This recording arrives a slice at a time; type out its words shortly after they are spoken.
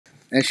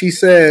And she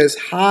says,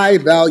 high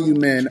value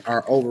men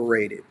are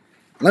overrated.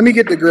 Let me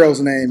get the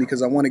girl's name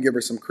because I want to give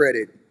her some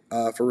credit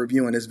for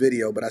reviewing this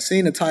video. But I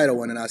seen the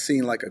title and then I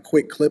seen like a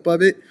quick clip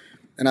of it.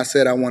 And I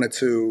said I wanted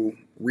to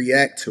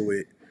react to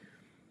it.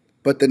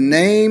 But the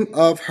name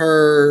of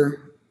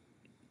her,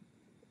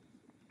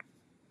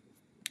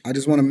 I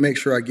just want to make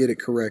sure I get it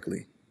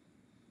correctly.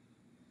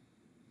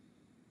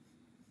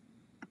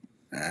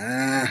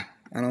 I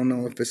don't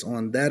know if it's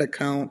on that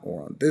account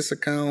or on this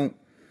account.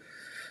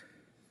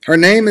 Her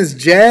name is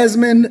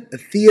Jasmine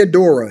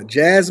Theodora.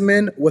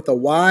 Jasmine with a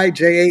Y,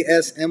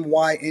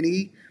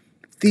 Jasmyne,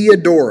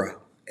 Theodora.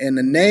 And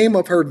the name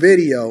of her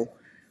video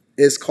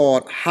is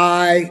called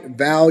High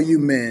Value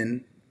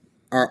Men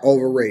Are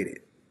Overrated.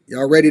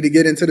 Y'all ready to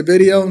get into the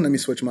video? Let me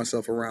switch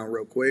myself around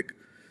real quick.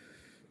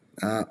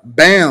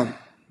 Bam.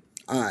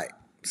 All right.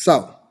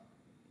 So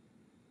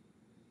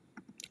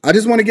I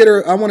just want to get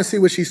her, I want to see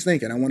what she's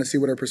thinking. I want to see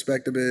what her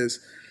perspective is.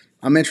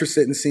 I'm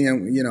interested in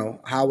seeing,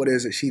 how it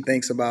is that she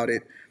thinks about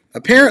it.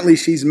 Apparently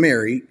she's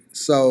married,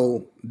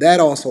 so that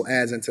also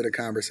adds into the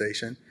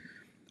conversation.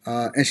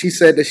 And she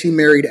said that she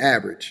married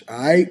average. All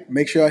right,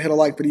 make sure I hit a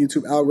like for the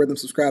YouTube algorithm,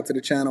 subscribe to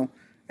the channel,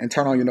 and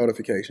turn on your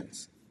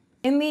notifications.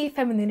 In the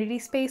femininity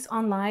space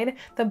online,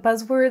 the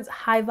buzzwords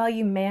high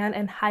value man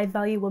and high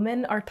value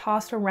woman are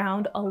tossed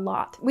around a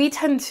lot. We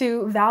tend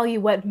to value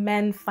what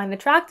men find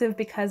attractive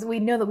because we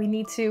know that we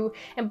need to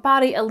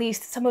embody at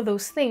least some of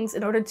those things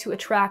in order to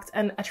attract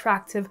an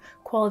attractive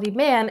quality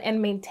man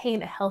and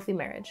maintain a healthy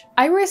marriage.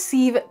 I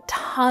receive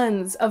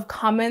tons of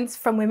comments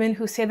from women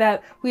who say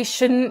that we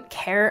shouldn't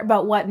care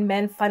about what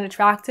men find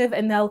attractive,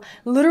 and they'll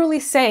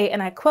literally say,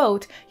 and I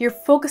quote, "You're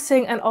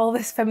focusing on all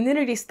this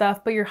femininity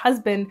stuff, but your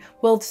husband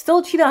will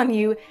still cheat on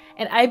you,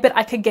 and I bet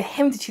I could get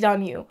him to cheat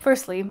on you."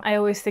 Firstly, I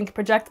always think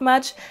project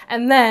much,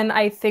 and then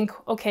I think,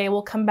 okay,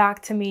 well, come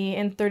back to me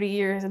in 30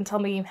 years and tell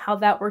me how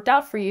that worked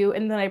out for you,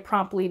 and then I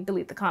promptly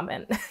delete the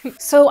comment.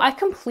 So I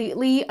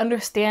completely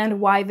understand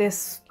why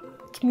this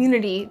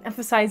community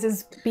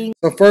emphasizes being.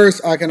 So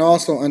first, I can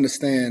also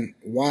understand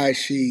why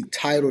she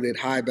titled it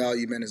High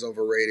Value Men is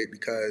Overrated,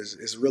 because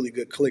it's really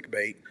good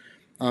clickbait.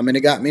 And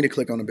it got me to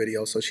click on the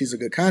video, so she's a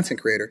good content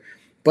creator.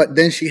 But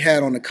then she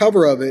had on the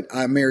cover of it,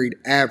 I married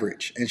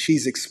average. And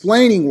she's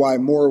explaining why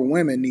more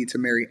women need to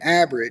marry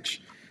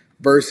average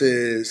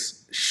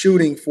versus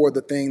shooting for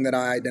the thing that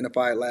I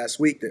identified last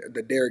week,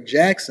 the Derek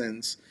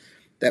Jacksons,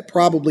 that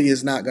probably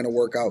is not going to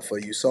work out for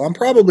you. So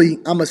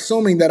I'm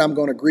assuming that I'm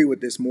going to agree with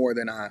this more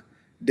than I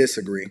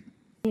disagree.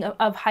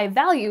 Of high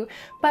value,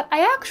 but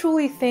I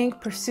actually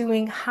think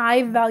pursuing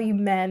high value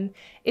men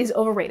is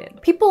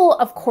overrated. People,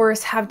 of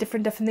course, have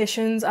different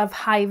definitions of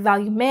high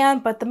value man,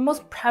 but the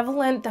most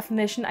prevalent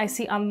definition I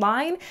see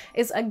online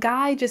is a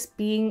guy just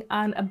being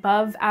an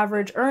above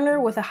average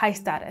earner with a high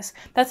status.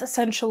 That's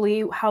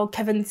essentially how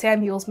Kevin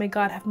Samuels, may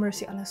God have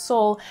mercy on his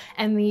soul,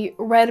 and the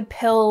Red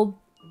Pill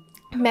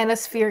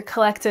Manosphere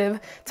Collective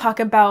talk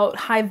about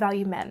high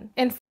value men.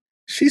 And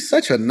she's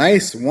such a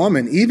nice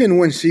woman, even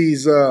when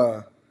she's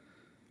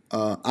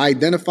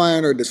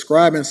identifying or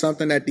describing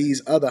something that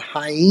these other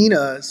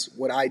hyenas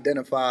would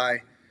identify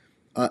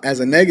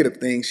as a negative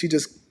thing. She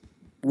just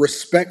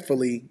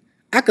respectfully,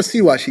 I could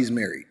see why she's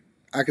married.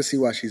 I could see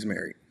why she's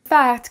married. In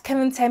fact,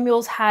 Kevin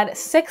Samuels had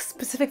 6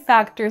 specific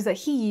factors that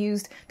he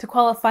used to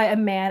qualify a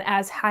man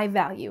as high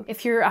value.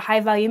 If you're a high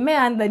value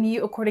man, then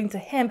you, according to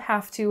him,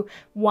 have to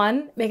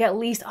 1, make at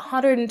least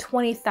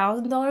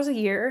 $120,000 a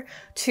year,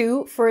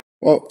 2,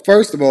 Well,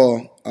 first of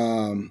all,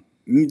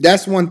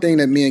 that's one thing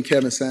that me and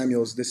Kevin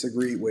Samuels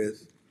disagreed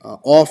with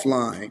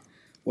offline,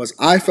 was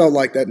I felt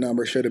like that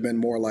number should have been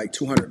more like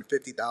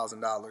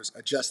 $250,000,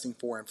 adjusting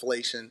for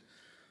inflation,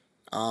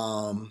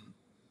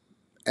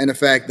 and the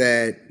fact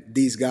that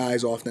these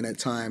guys often at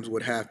times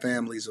would have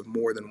families of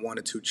more than 1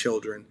 or 2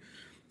 children.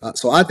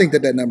 So I think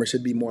that number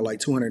should be more like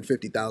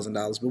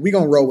 $250,000, but we're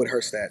going to roll with her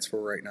stats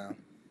for right now.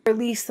 At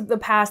least the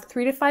past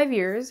 3 to 5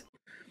 years.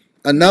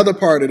 Another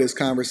part of this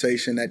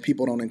conversation that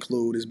people don't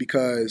include is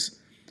because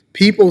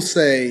people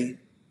say,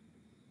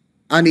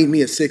 I need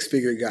me a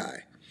 6-figure guy.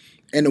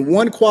 And the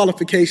one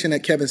qualification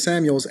that Kevin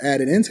Samuels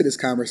added into this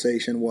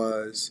conversation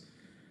was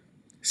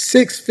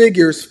 6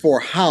 figures for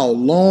how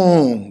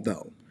long,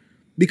 though?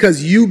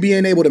 Because you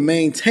being able to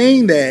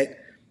maintain that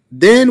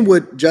then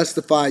would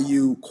justify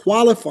you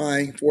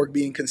qualifying for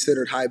being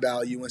considered high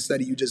value instead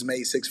of you just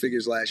made 6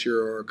 figures last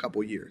year or a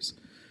couple years.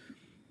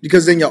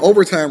 Because then your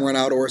overtime run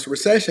out or it's a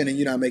recession and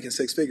you're not making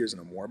 6 figures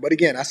no more. But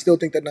again, I still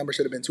think that number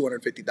should have been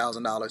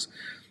 $250,000.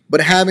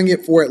 But having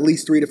it for at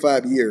least 3 to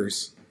 5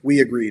 years, we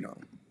agreed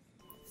on.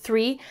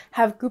 3,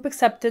 have group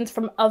acceptance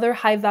from other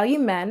high-value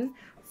men.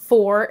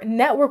 4,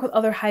 network with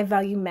other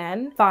high-value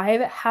men.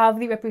 5, have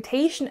the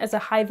reputation as a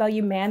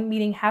high-value man,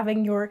 meaning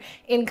having your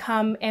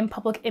income and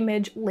public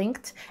image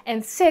linked.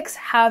 And 6,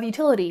 have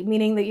utility,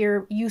 meaning that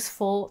you're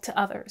useful to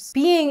others.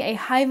 Being a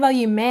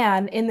high-value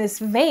man in this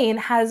vein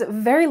has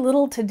very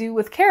little to do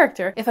with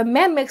character. If a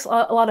man makes a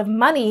lot of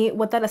money,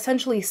 what that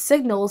essentially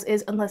signals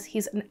is, unless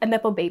he's a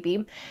nepo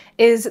baby,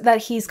 is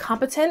that he's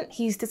competent,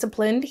 he's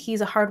disciplined,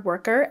 he's a hard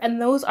worker,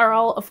 and those are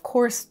all, of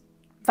course,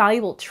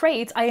 valuable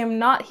traits, I am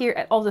not here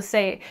at all to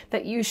say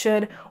that you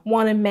should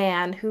want a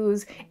man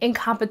who's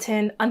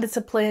incompetent,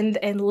 undisciplined,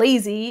 and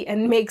lazy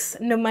and makes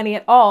no money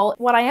at all.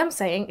 What I am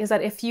saying is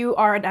that if you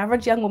are an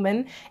average young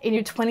woman in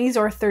your 20s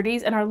or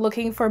 30s and are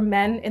looking for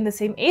men in the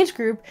same age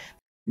group.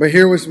 But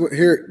here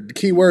the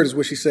key word is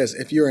what she says.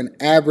 If you're an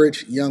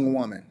average young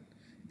woman,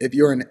 if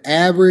you're an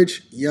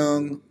average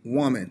young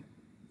woman,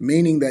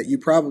 meaning that you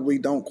probably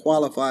don't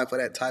qualify for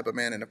that type of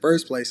man in the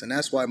first place. And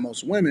that's why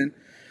most women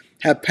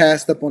have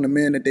passed up on the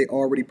men that they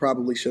already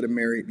probably should have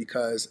married,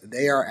 because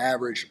they are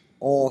average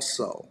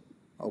also.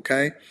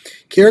 Okay?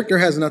 Character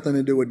has nothing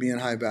to do with being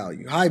high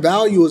value. High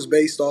value is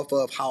based off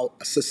of how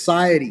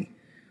society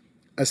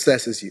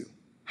assesses you,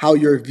 how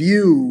you're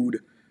viewed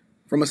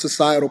from a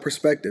societal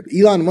perspective.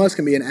 Elon Musk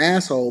can be an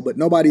asshole, but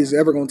nobody's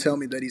ever going to tell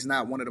me that he's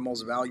not one of the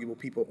most valuable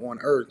people on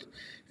earth,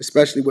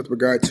 especially with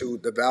regard to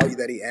the value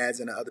that he adds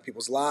into other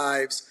people's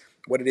lives,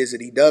 what it is that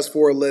he does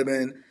for a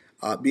living,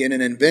 being an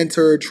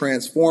inventor,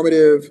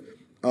 transformative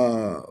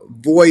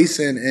voice.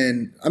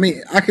 And I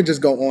mean, I could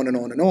just go on and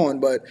on and on,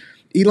 but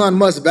Elon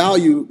Musk's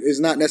value is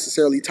not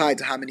necessarily tied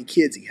to how many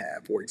kids he has,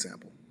 for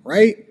example,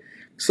 right?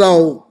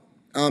 So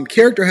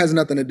character has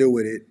nothing to do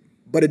with it,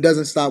 but it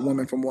doesn't stop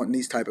women from wanting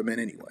these type of men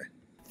anyway.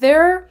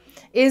 There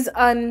is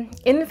an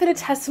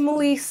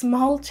infinitesimally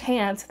small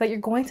chance that you're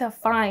going to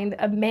find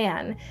a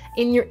man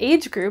in your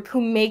age group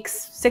who makes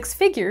six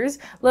figures,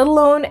 let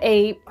alone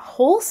a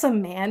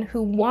wholesome man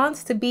who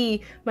wants to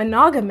be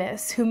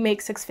monogamous who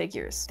makes six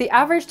figures. The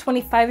average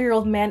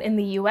 25-year-old man in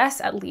the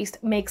US at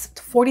least makes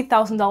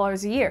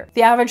 $40,000 a year.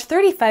 The average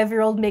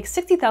 35-year-old makes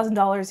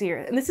 $60,000 a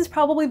year, and this is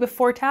probably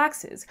before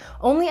taxes.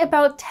 Only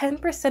about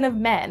 10% of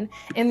men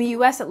in the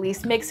US at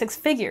least make six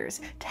figures.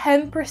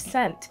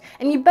 10%.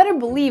 And you better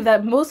believe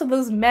that most of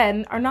those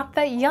men are not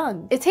that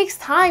young. It takes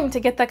time to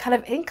get that kind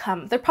of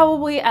income. They're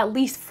probably at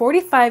least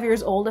 45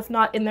 years old, if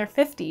not in their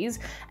 50s.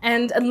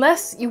 And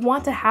unless you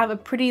want to have a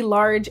pretty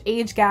large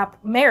age gap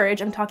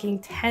marriage, I'm talking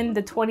 10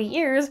 to 20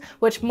 years,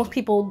 which most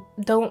people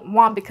don't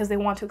want because they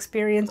want to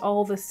experience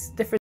all this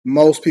different.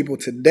 Most people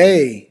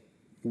today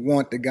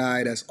want the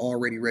guy that's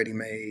already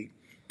ready-made,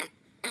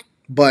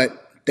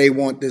 but they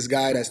want this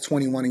guy that's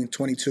 21,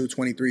 22,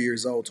 23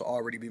 years old to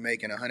already be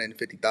making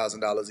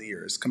 $150,000 a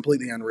year. It's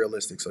completely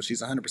unrealistic. So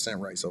she's 100%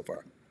 right so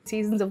far.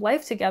 Seasons of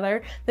life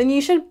together, then you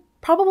should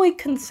probably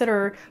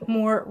consider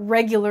more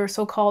regular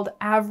so-called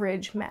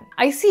average men.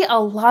 I see a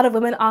lot of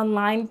women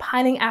online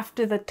pining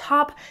after the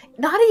top,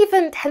 not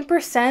even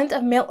 10%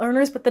 of male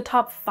earners, but the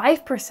top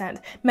 5%,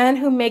 men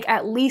who make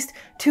at least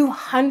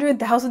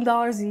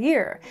 $200,000 a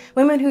year.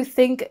 Women who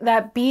think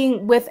that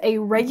being with a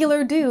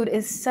regular dude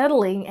is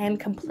settling and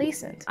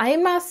complacent. I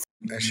am not.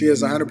 And she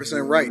is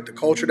 100% right. The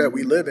culture that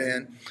we live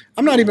in,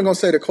 I'm not even going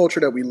to say the culture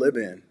that we live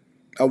in.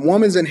 A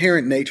woman's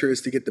inherent nature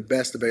is to get the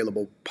best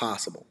available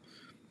possible.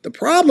 The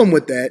problem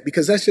with that,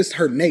 because that's just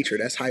her nature,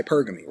 that's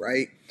hypergamy,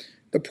 right?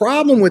 The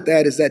problem with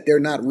that is that they're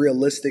not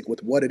realistic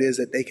with what it is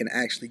that they can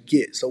actually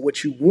get. So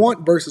what you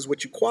want versus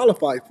what you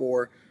qualify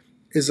for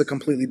is a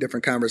completely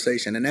different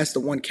conversation. And that's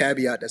the one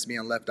caveat that's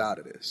being left out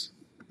of this.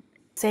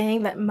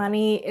 Saying that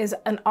money is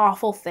an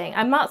awful thing.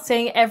 I'm not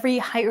saying every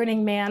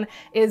high-earning man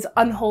is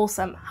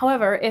unwholesome.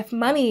 However, if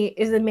money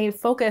is the main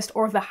focus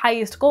or the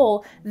highest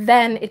goal,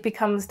 then it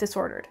becomes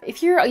disordered.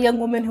 If you're a young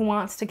woman who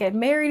wants to get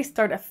married,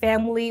 start a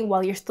family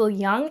while you're still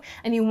young,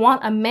 and you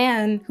want a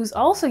man who's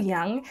also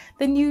young,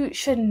 then you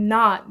should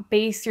not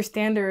base your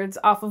standards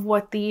off of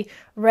what the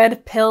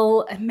red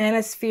pill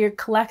manosphere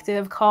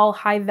collective call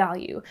high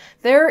value.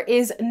 There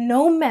is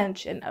no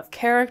mention of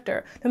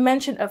character, no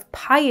mention of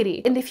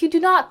piety, and if you do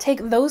not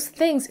take those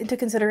things into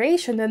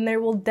consideration, then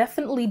there will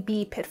definitely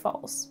be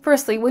pitfalls.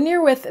 Firstly, when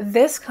you're with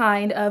this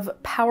kind of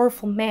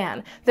powerful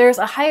man, there's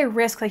a higher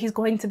risk that he's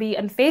going to be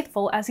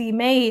unfaithful, as he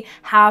may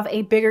have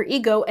a bigger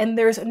ego, and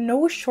there's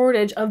no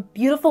shortage of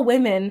beautiful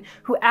women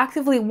who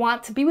actively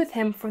want to be with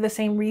him for the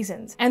same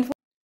reasons. And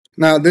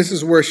now, this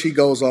is where she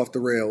goes off the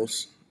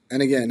rails.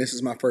 And again, this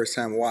is my first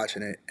time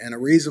watching it. And the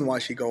reason why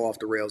she go off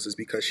the rails is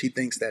because she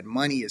thinks that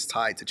money is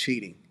tied to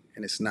cheating,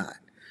 and it's not.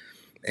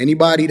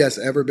 Anybody that's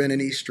ever been in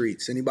these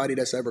streets, anybody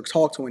that's ever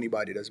talked to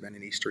anybody that's been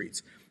in these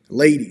streets,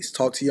 ladies,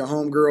 talk to your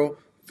homegirl.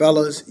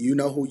 Fellas, you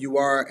know who you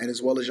are, and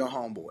as well as your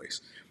homeboys.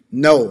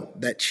 Know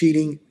that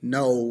cheating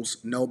knows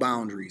no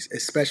boundaries,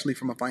 especially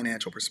from a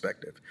financial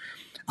perspective.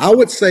 I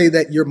would say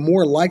that you're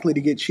more likely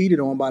to get cheated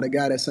on by the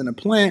guy that's in a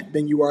plant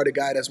than you are the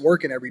guy that's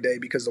working every day,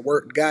 because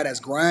the guy that's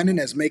grinding,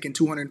 that's making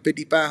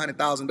 $250,000,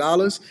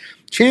 $500,000,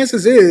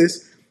 chances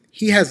is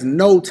he has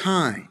no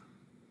time.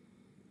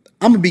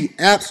 I'm going to be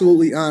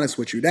absolutely honest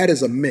with you. That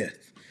is a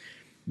myth.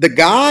 The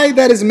guy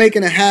that is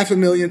making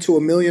 $500,000 to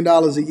 $1 million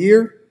a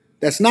year,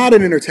 that's not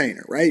an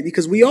entertainer, right?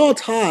 Because we all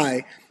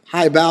tie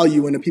high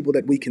value into people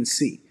that we can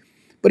see.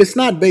 But it's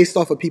not based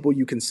off of people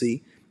you can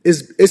see.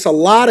 It's a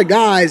lot of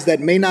guys that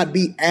may not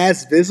be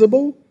as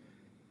visible,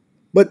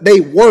 but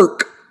they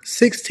work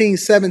 16,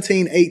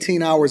 17,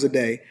 18 hours a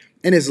day.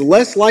 And it's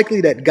less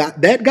likely that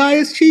that guy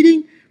is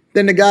cheating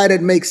than the guy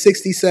that makes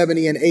 $60,000,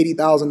 $70,000, and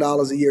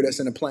 $80,000 a year that's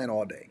in a plant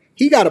all day.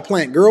 He got a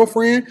plant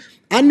girlfriend.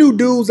 I knew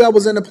dudes that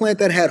was in the plant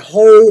that had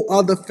whole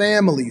other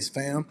families,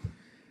 fam.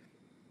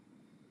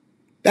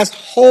 That's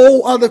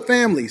whole other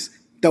families.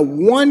 The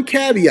one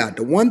caveat,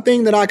 the one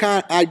thing that I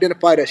can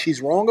identify that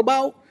she's wrong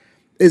about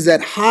is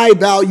that high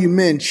value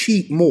men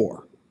cheat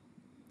more.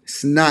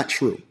 It's not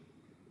true.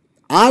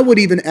 I would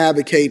even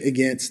advocate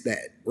against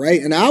that, right?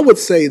 And I would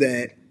say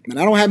that, and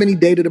I don't have any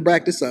data to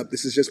back this up.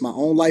 This is just my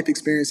own life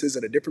experiences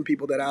and the different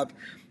people that I've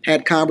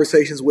had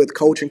conversations with,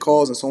 coaching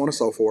calls and so on and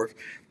so forth,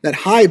 that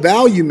high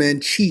value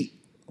men cheat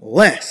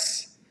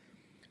less.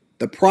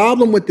 The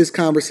problem with this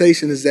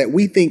conversation is that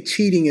we think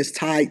cheating is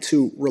tied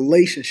to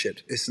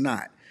relationships. It's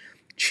not.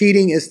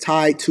 Cheating is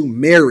tied to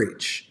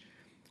marriage.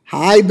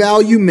 High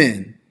value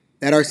men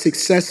that are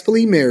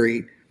successfully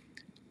married,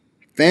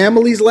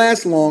 families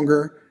last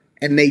longer,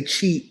 and they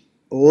cheat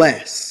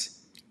less.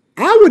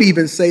 I would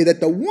even say that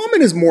the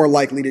woman is more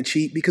likely to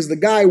cheat because the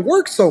guy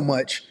works so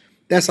much.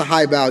 That's a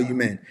high value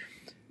man.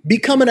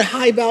 Becoming a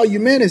high value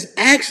man is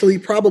actually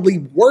probably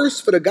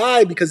worse for the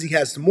guy because he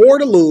has more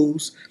to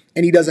lose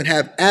and he doesn't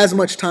have as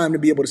much time to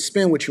be able to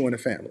spend with you and the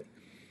family.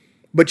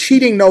 But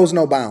cheating knows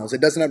no bounds.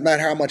 It doesn't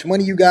matter how much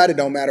money you got. It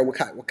don't matter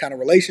what kind of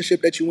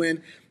relationship that you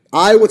in.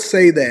 I would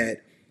say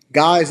that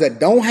guys that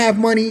don't have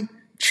money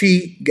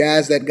cheat.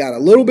 Guys that got a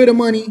little bit of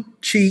money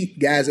cheat.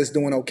 Guys that's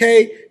doing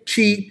okay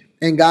cheat.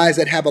 And guys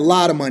that have a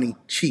lot of money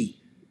cheat.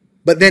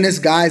 But then it's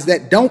guys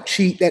that don't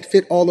cheat that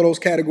fit all of those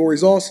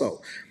categories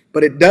also.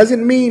 But it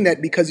doesn't mean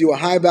that because you're a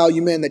high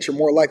value man that you're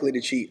more likely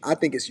to cheat. I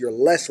think you're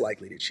less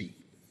likely to cheat.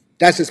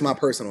 That's just my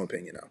personal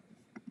opinion, though.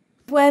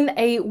 When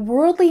a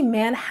worldly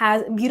man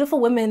has beautiful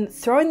women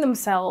throwing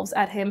themselves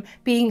at him,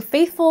 being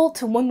faithful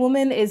to one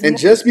woman is... And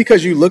just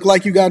because you look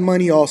like you got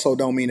money also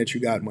don't mean that you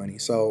got money.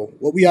 So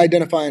what we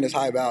identifying as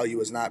high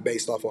value is not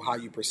based off of how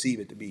you perceive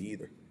it to be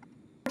either.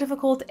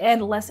 Difficult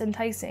and less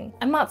enticing.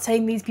 I'm not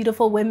saying these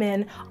beautiful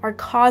women are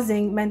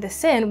causing men to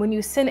sin. When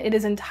you sin, it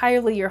is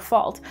entirely your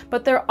fault.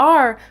 But there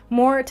are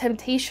more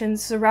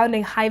temptations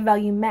surrounding high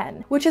value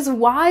men, which is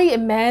why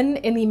men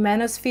in the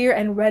manosphere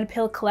and red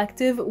pill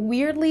collective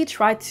weirdly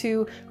try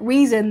to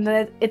reason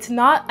that it's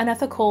not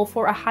unethical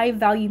for a high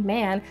value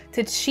man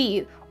to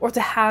cheat or to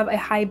have a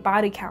high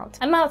body count.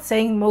 I'm not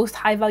saying most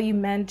high value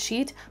men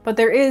cheat, but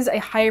there is a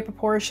higher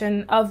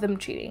proportion of them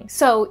cheating.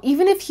 So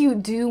even if you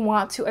do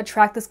want to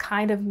attract this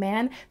kind of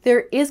man,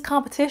 there is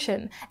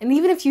competition. And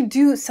even if you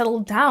do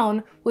settle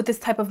down with this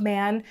type of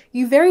man,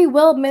 you very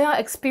well may not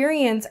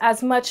experience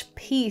as much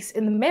peace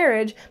in the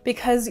marriage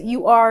because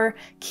you are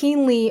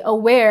keenly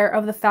aware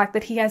of the fact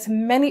that he has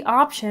many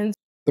options.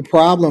 The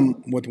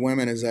problem with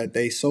women is that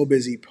they so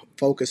busy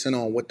focusing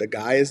on what the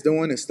guy is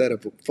doing instead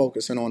of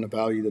focusing on the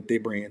value that they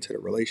bring into the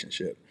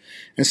relationship.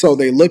 And so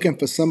they're looking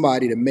for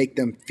somebody to make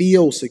them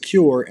feel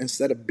secure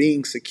instead of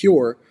being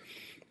secure.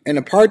 And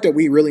the part that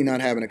we really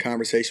not having a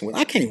conversation with,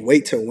 I can't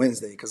wait till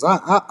Wednesday because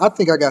I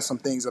think I got some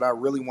things that I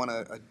really want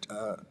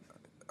to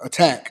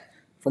attack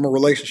from a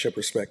relationship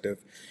perspective.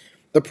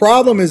 The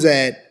problem is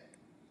that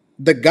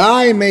the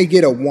guy may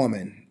get a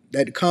woman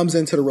that comes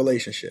into the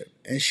relationship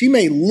and she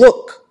may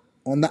look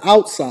on the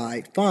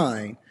outside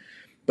fine,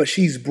 but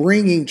she's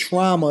bringing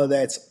trauma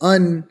that's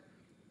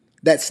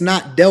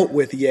not dealt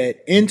with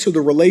yet into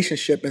the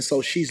relationship. And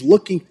so she's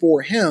looking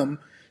for him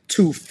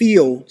to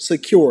feel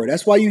secure.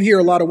 That's why you hear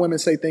a lot of women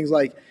say things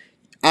like,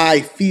 I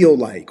feel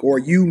like, or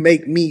you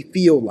make me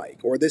feel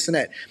like, or this and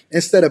that.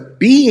 Instead of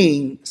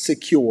being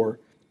secure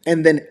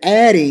and then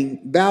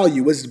adding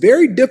value. It's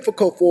very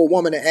difficult for a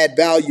woman to add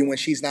value when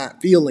she's not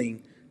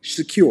feeling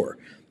secure.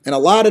 And a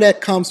lot of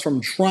that comes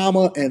from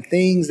trauma and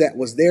things that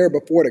was there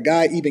before the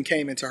guy even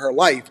came into her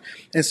life.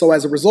 And so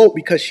as a result,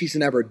 because she's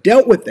never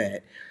dealt with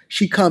that,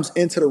 she comes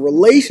into the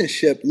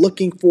relationship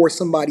looking for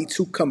somebody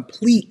to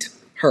complete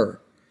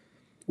her.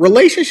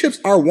 Relationships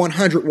are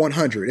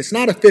 100-100. It's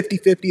not a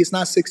 50-50. It's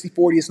not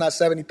 60-40. It's not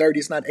 70-30.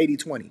 It's not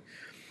 80-20.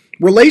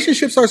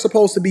 Relationships are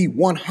supposed to be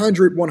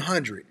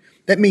 100-100.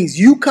 That means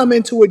you come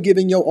into it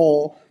giving your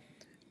all,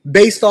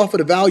 based off of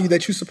the value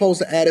that you're supposed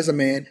to add as a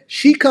man.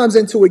 She comes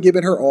into it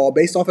giving her all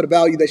based off of the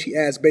value that she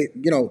adds,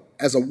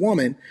 as a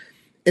woman.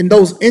 And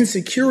those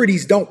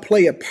insecurities don't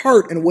play a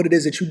part in what it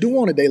is that you do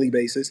on a daily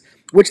basis,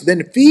 which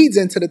then feeds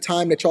into the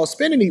time that y'all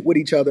spending with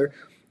each other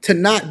to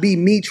not be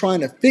me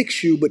trying to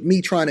fix you, but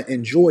me trying to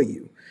enjoy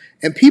you.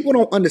 And people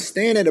don't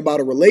understand it about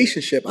a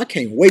relationship. I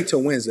can't wait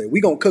till Wednesday.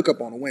 We're going to cook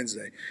up on a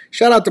Wednesday.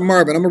 Shout out to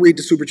Marvin. I'm going to read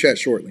the super chat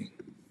shortly.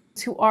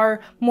 Who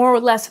are more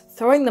or less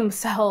throwing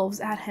themselves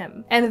at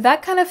him. And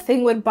that kind of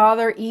thing would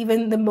bother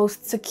even the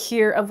most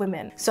secure of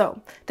women.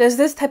 So, does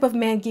this type of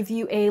man give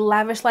you a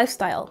lavish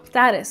lifestyle,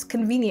 status,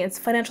 convenience,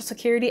 financial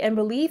security, and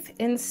belief?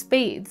 In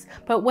spades.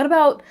 But what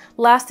about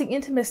lasting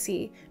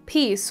intimacy,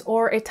 peace,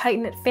 or a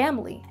tight-knit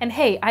family? And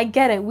hey, I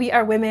get it. We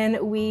are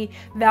women. We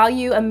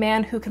value a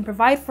man who can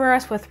provide for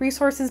us with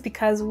resources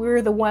because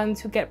we're the ones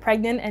who get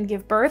pregnant and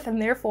give birth,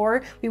 and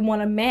therefore we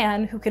want a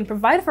man who can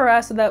provide for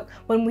us so that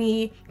when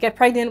we get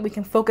pregnant, pregnant, we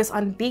can focus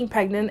on being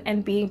pregnant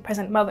and being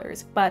present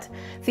mothers. But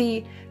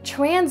the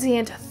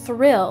transient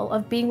thrill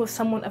of being with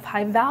someone of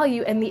high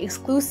value and the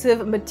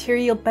exclusive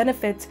material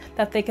benefits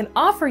that they can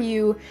offer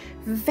you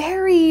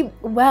very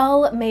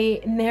well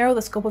may narrow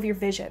the scope of your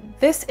vision.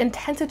 This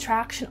intense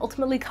attraction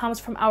ultimately comes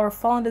from our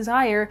fallen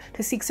desire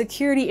to seek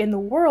security in the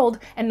world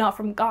and not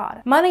from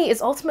God. Money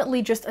is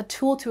ultimately just a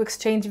tool to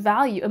exchange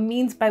value, a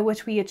means by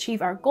which we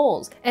achieve our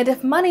goals. And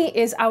if money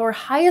is our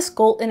highest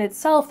goal in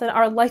itself, then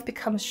our life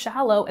becomes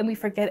shallow and we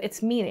forget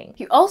its meaning.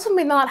 You also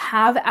may not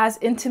have as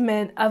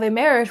intimate of a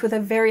marriage with a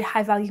very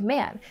high value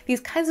man. These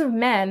kinds of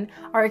men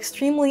are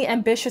extremely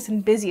ambitious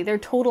and busy. They're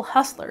total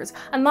hustlers.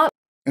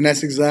 And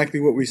that's exactly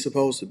what we're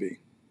supposed to be.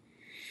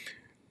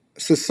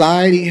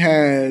 Society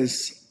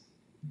has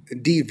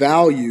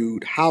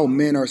devalued how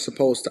men are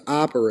supposed to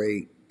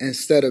operate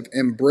instead of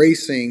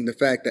embracing the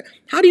fact that,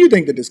 how do you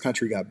think that this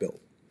country got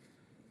built?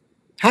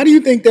 How do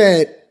you think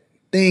that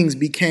things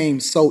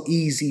became so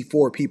easy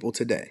for people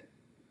today?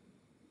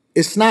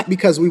 It's not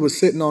because we were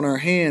sitting on our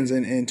hands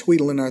and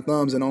twiddling our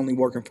thumbs and only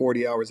working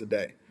 40 hours a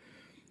day.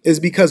 It's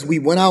because we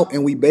went out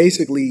and we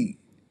basically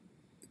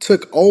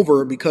took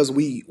over because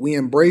we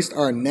embraced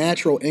our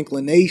natural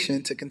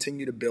inclination to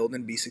continue to build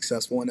and be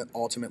successful and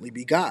ultimately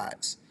be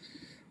gods,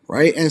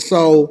 right? And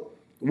so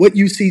what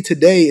you see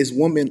today is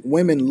women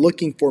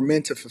looking for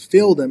men to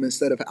fulfill them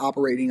instead of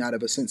operating out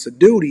of a sense of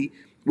duty,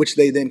 which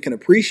they then can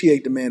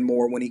appreciate the man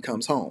more when he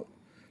comes home.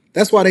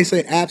 That's why they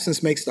say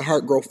absence makes the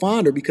heart grow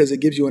fonder, because it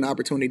gives you an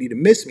opportunity to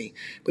miss me.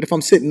 But if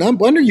I'm sitting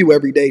up under you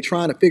every day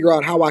trying to figure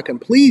out how I can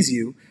please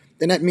you,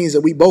 then that means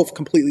that we both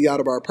completely out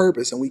of our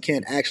purpose and we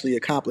can't actually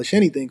accomplish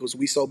anything because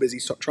we so busy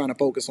trying to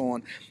focus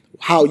on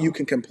how you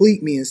can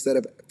complete me instead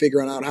of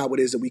figuring out how it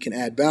is that we can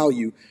add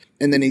value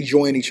and then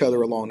enjoying each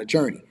other along the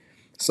journey.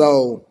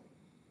 So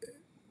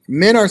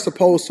men are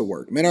supposed to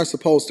work. Men are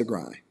supposed to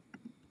grind.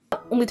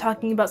 Only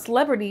talking about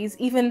celebrities,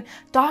 even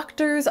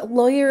doctors,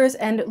 lawyers,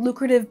 and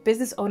lucrative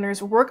business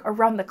owners work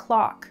around the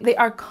clock. They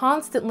are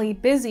constantly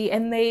busy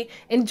and they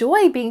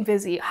enjoy being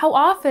busy. How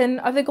often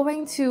are they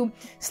going to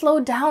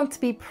slow down to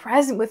be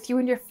present with you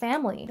and your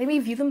family? They may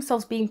view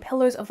themselves being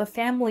pillars of the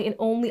family in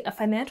only a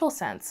financial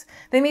sense.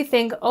 They may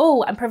think,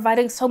 oh, I'm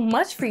providing so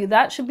much for you,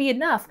 that should be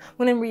enough,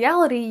 when in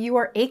reality, you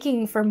are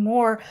aching for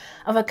more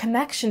of a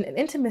connection and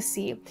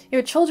intimacy.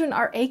 Your children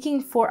are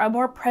aching for a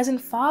more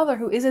present father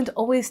who isn't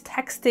always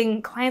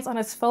texting clients on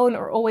his phone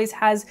or always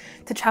has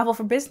to travel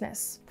for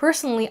business.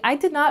 Personally, I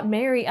did not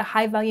marry a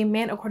high value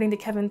man according to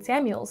Kevin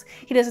Samuels.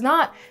 He does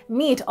not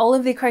meet all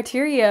of the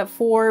criteria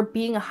for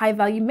being a high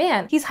value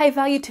man. He's high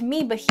value to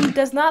me, but he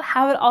does not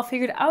have it all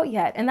figured out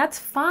yet, and that's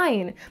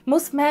fine.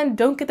 Most men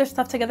don't get their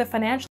stuff together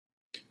financially.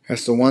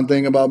 That's the one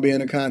thing about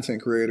being a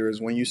content creator,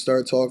 is when you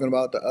start talking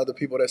about the other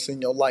people that's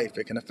in your life,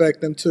 it can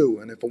affect them too.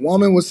 And if a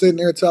woman was sitting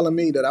there telling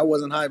me that I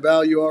wasn't high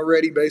value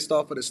already based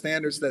off of the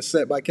standards that's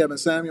set by Kevin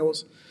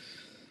Samuels,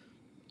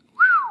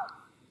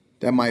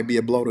 that might be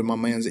a blow to my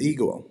man's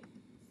ego.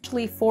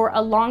 For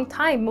a long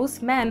time,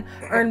 most men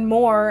earn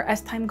more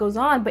as time goes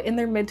on, but in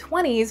their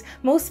mid-20s,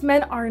 most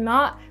men are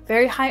not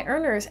very high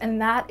earners,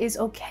 and that is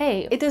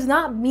okay. It does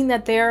not mean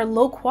that they're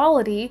low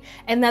quality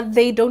and that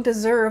they don't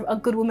deserve a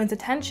good woman's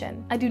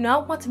attention. I do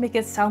not want to make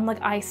it sound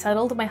like I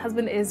settled. My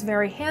husband is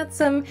very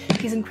handsome,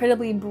 he's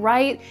incredibly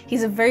bright,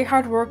 he's a very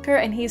hard worker,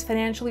 and he's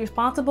financially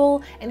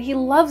responsible, and he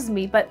loves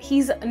me, but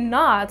he's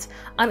not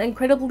an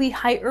incredibly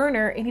high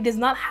earner, and he does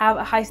not have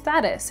a high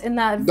status in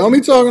that. Don't be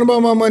talking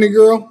about my money,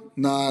 girl.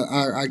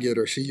 Nah, I get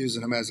her. She's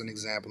using him as an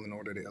example in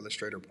order to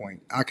illustrate her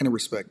point. I can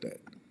respect that.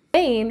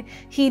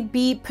 He'd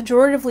be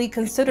pejoratively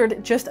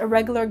considered just a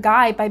regular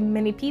guy by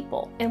many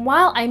people. And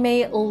while I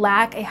may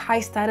lack a high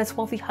status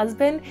wealthy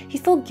husband, he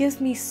still gives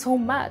me so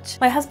much.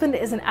 My husband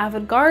is an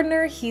avid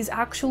gardener. He's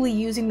actually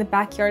using the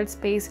backyard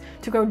space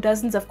to grow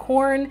dozens of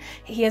corn.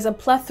 He has a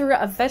plethora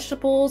of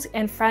vegetables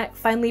and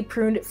finely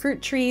pruned fruit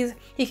trees.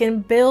 He can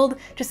build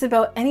just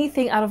about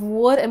anything out of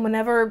wood, and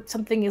whenever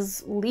something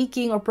is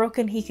leaking or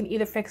broken, he can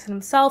either fix it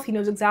himself. He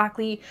knows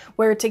exactly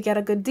where to get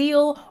a good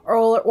deal,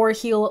 or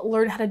he'll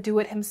learn how to do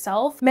it himself.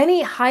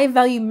 Many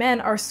high-value men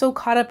are so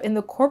caught up in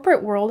the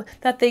corporate world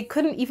that they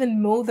couldn't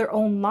even mow their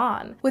own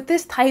lawn. With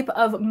this type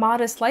of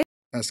modest life,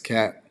 that's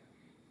cat.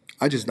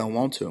 I just don't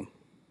want to,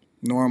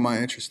 nor am I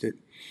interested.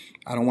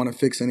 I don't want to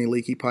fix any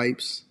leaky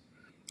pipes.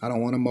 I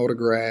don't want to mow the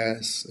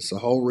grass. It's the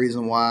whole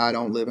reason why I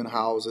don't live in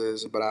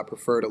houses, but I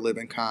prefer to live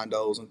in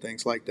condos and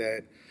things like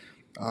that.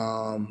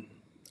 I'm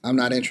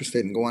not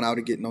interested in going out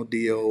and getting no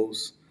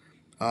deals.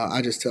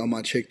 I just tell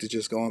my chick to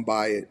just go and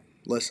buy it.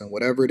 Listen,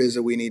 whatever it is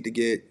that we need to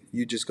get,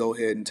 you just go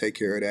ahead and take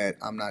care of that.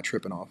 I'm not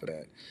tripping off of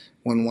that.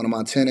 When one of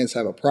my tenants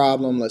have a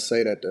problem, let's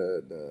say that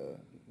the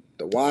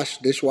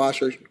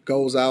dishwasher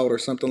goes out or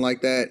something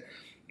like that,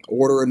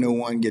 order a new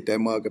one, get that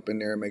mug up in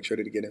there, and make sure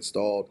that it get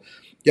installed.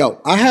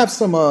 Yo, I have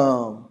some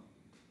what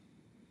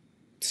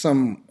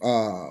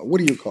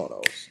do you call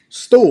those?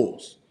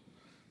 Stools.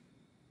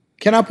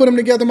 Can I put them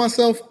together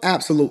myself?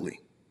 Absolutely.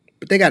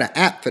 But they got an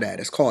app for that.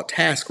 It's called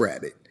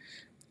TaskRabbit.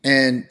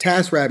 And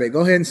TaskRabbit, go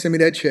ahead and send me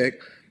that check.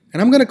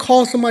 And I'm going to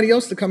call somebody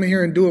else to come in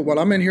here and do it while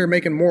I'm in here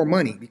making more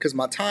money, because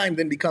my time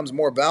then becomes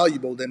more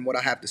valuable than what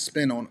I have to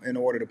spend on in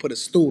order to put a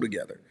stool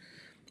together,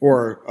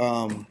 or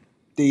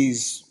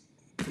these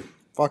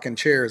fucking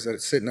chairs that are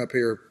sitting up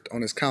here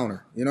on this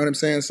counter. You know what I'm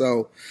saying?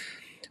 So,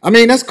 I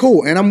mean, that's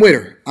cool, and I'm with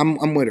her.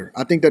 I'm with her.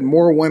 I think that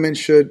more women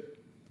should,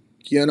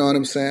 you know what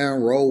I'm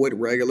saying, roll with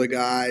regular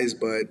guys,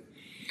 but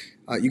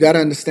you got to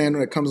understand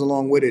what comes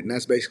along with it, and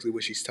that's basically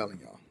what she's telling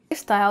y'all.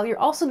 Lifestyle, you're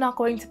also not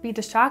going to be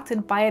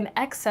distracted by an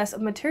excess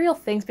of material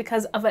things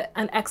because of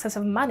an excess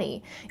of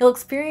money. You'll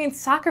experience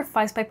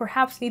sacrifice by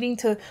perhaps needing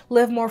to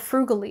live more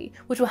frugally,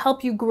 which will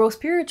help you grow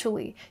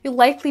spiritually. You'll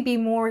likely be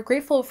more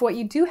grateful for what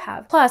you do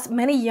have. Plus,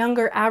 many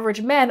younger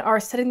average men are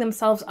setting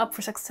themselves up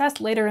for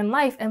success later in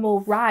life and will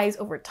rise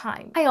over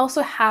time. I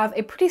also have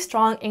a pretty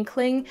strong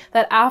inkling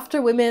that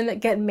after women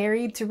get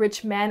married to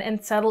rich men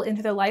and settle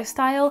into their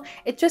lifestyle,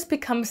 it just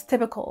becomes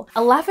typical.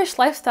 A lavish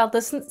lifestyle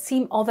doesn't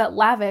seem all that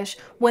lavish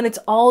when it's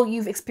all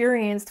you've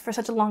experienced for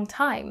such a long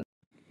time.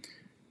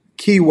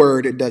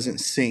 Keyword, it doesn't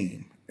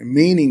seem.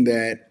 Meaning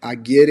that I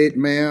get it,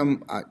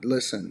 ma'am.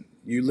 Listen,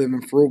 you live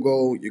in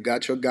frugal, you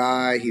got your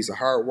guy, he's a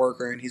hard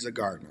worker, and he's a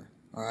gardener.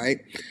 All right?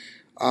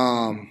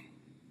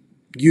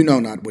 You know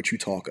not what you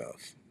talk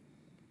of.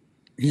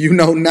 You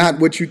know not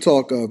what you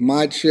talk of.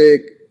 My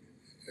chick,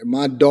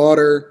 my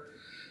daughter,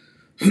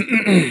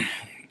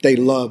 they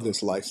love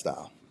this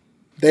lifestyle.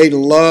 They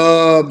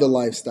love the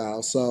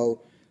lifestyle.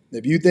 So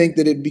if you think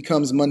that it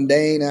becomes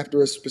mundane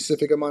after a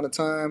specific amount of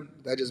time,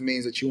 that just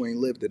means that you ain't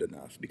lived it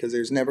enough, because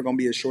there's never going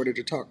to be a shortage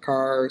of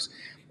cars,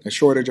 a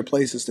shortage of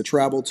places to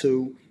travel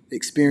to,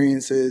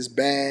 experiences,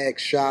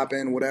 bags,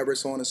 shopping, whatever,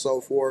 so on and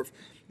so forth,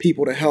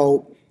 people to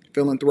help,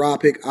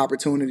 philanthropic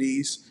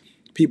opportunities,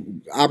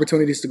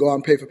 opportunities to go out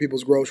and pay for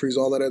people's groceries,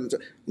 all that other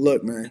stuff.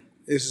 Look, man,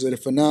 this is a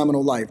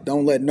phenomenal life.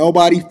 Don't let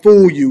nobody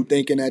fool you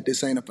thinking that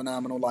this ain't a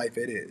phenomenal life.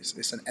 It is.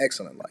 It's an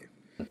excellent life.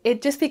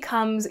 It just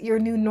becomes your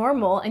new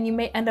normal, and you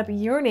may end up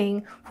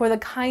yearning for the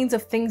kinds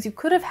of things you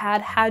could have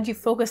had you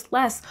focused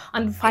less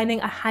on finding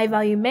a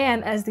high-value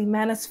man, as the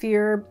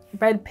manosphere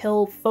red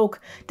pill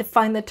folk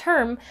define the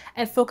term,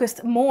 and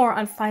focused more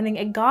on finding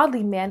a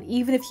godly man,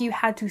 even if you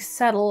had to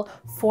settle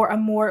for a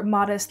more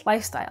modest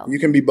lifestyle. You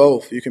can be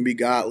both. You can be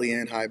godly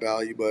and high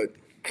value, but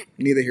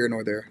neither here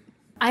nor there.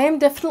 I am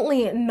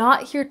definitely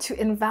not here to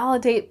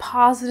invalidate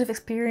positive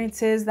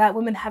experiences that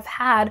women have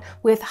had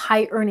with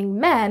high-earning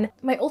men.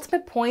 My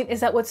ultimate point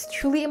is that what's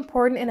truly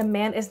important in a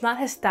man is not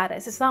his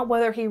status. It's not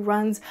whether he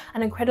runs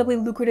an incredibly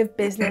lucrative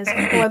business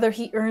or whether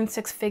he earns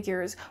 6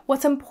 figures.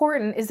 What's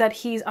important is that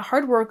he's a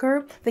hard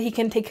worker, that he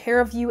can take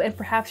care of you and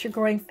perhaps your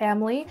growing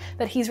family,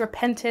 that he's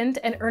repentant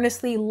and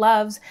earnestly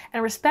loves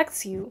and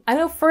respects you. I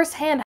know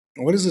firsthand.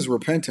 What is this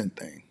repentant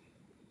thing?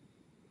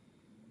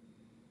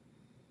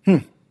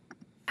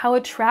 How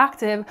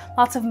attractive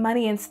lots of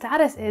money and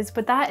status is,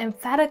 but that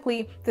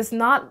emphatically does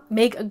not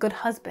make a good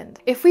husband.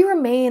 If we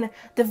remain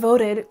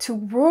devoted to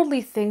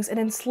worldly things and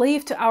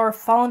enslaved to our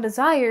fallen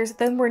desires,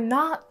 then we're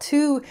not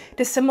too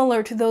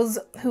dissimilar to those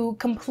who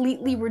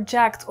completely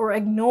reject or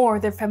ignore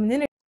their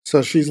femininity.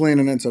 So she's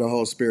leaning into the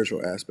whole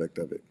spiritual aspect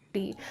of it.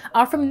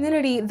 Our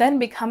femininity then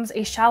becomes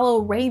a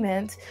shallow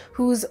raiment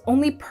whose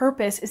only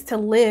purpose is to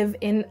live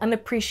in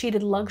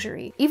unappreciated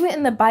luxury. Even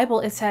in the Bible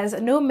it says,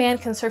 "No man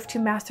can serve 2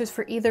 masters,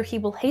 for either he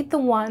will hate the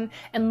one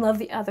and love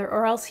the other,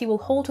 or else he will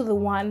hold to the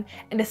one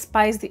and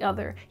despise the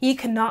other. Ye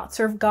cannot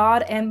serve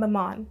God and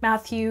mammon."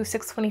 Matthew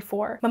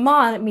 6:24.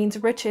 Mammon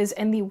means riches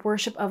and the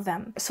worship of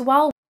them.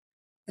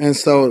 And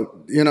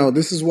so,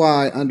 this is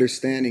why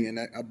understanding, and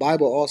the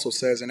Bible also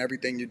says, in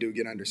everything you do,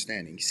 get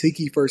understanding. Seek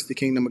ye first the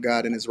kingdom of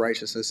God and his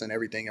righteousness, and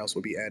everything else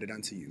will be added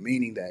unto you.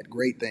 Meaning that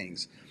great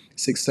things,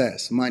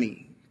 success,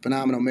 money,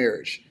 phenomenal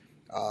marriage,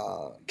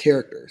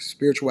 character,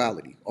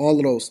 spirituality, all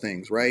of those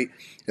things, right?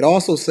 It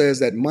also says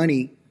that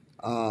money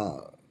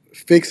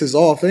fixes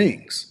all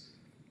things.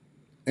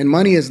 And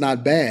money is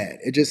not bad.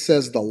 It just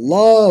says the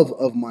love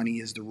of money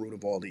is the root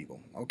of all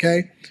evil,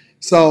 okay?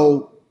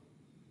 So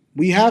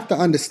we have to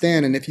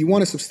understand, and if you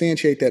want to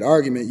substantiate that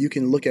argument, you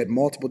can look at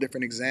multiple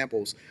different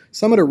examples.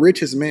 Some of the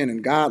richest men,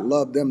 and God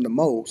loved them the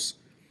most,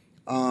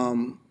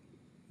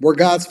 were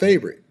God's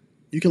favorite.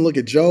 You can look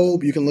at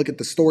Job, you can look at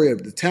the story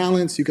of the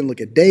talents, you can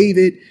look at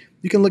David,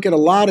 you can look at a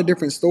lot of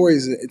different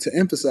stories to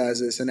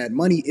emphasize this, and that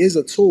money is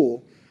a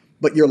tool,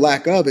 but your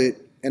lack of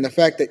it, and the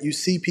fact that you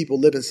see people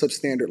living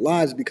substandard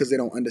lives because they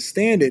don't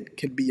understand it,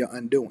 can be your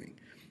undoing.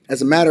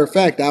 As a matter of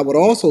fact, I would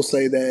also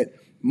say that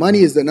money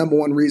is the number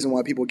one reason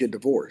why people get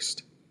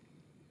divorced.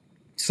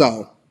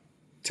 So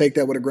take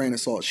that with a grain of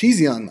salt. She's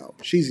young, though.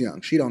 She's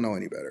young. She don't know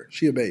any better.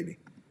 She a baby.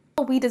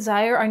 we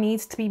desire our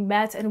needs to be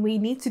met and we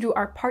need to do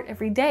our part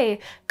every day,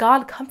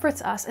 God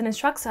comforts us and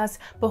instructs us,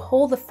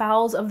 "Behold the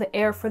fowls of the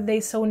air, for they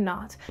sow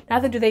not,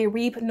 neither do they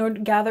reap nor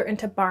gather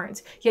into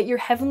barns, yet your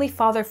heavenly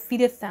Father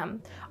feedeth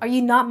them. Are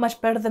ye not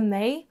much better than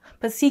they?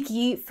 But seek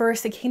ye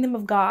first the kingdom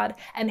of God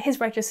and his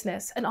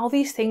righteousness, and all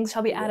these things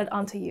shall be added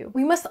unto you."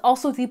 We must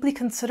also deeply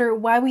consider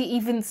why we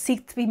even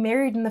seek to be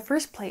married in the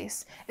first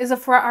place. Is it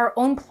for our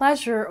own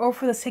pleasure or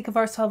for the sake of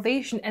our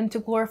salvation and to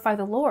glorify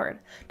the Lord?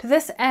 To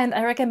this end,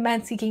 I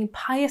recommend seeking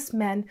pious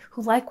men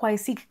who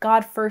likewise seek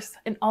God first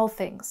in all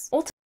things.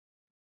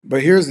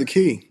 But here's the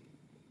key.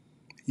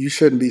 You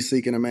shouldn't be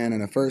seeking a man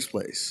in the first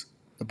place.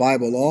 The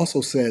Bible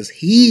also says,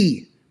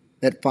 "He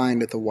that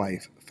findeth a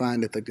wife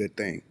findeth a good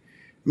thing,"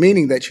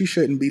 meaning that you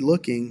shouldn't be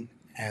looking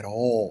at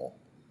all.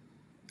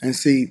 And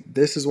see,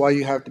 this is why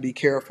you have to be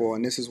careful,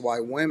 and this is why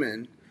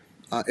women,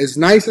 as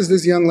nice as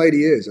this young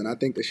lady is, and I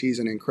think that she's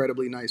an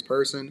incredibly nice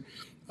person,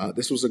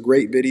 this was a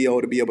great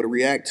video to be able to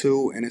react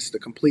to, and it's the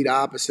complete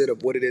opposite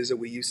of what it is that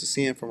we used to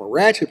seeing from a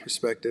ratchet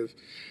perspective.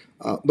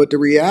 But the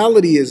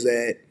reality is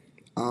that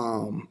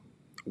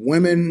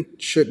women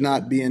should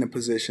not be in a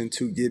position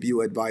to give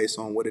you advice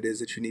on what it is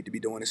that you need to be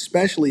doing,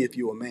 especially if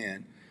you're a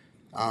man.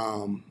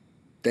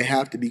 They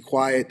have to be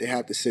quiet, they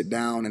have to sit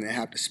down, and they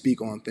have to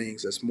speak on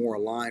things that's more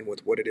aligned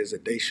with what it is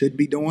that they should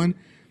be doing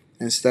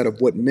instead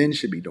of what men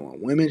should be doing.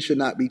 Women should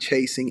not be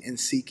chasing and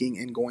seeking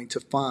and going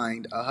to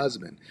find a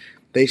husband.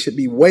 They should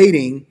be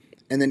waiting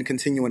and then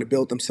continuing to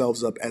build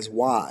themselves up as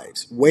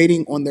wives,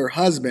 waiting on their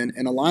husband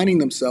and aligning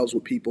themselves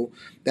with people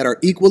that are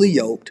equally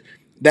yoked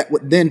that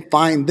would then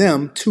find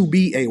them to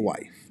be a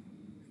wife.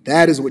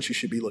 That is what you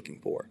should be looking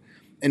for.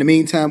 In the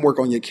meantime, work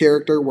on your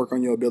character, work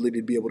on your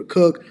ability to be able to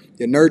cook,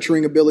 your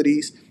nurturing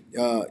abilities,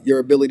 your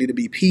ability to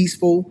be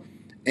peaceful,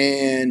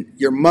 and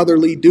your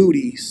motherly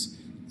duties,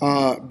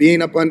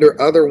 being up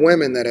under other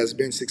women that has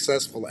been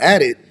successful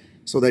at it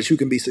so that you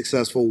can be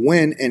successful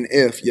when and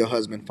if your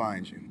husband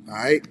finds you. All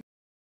right?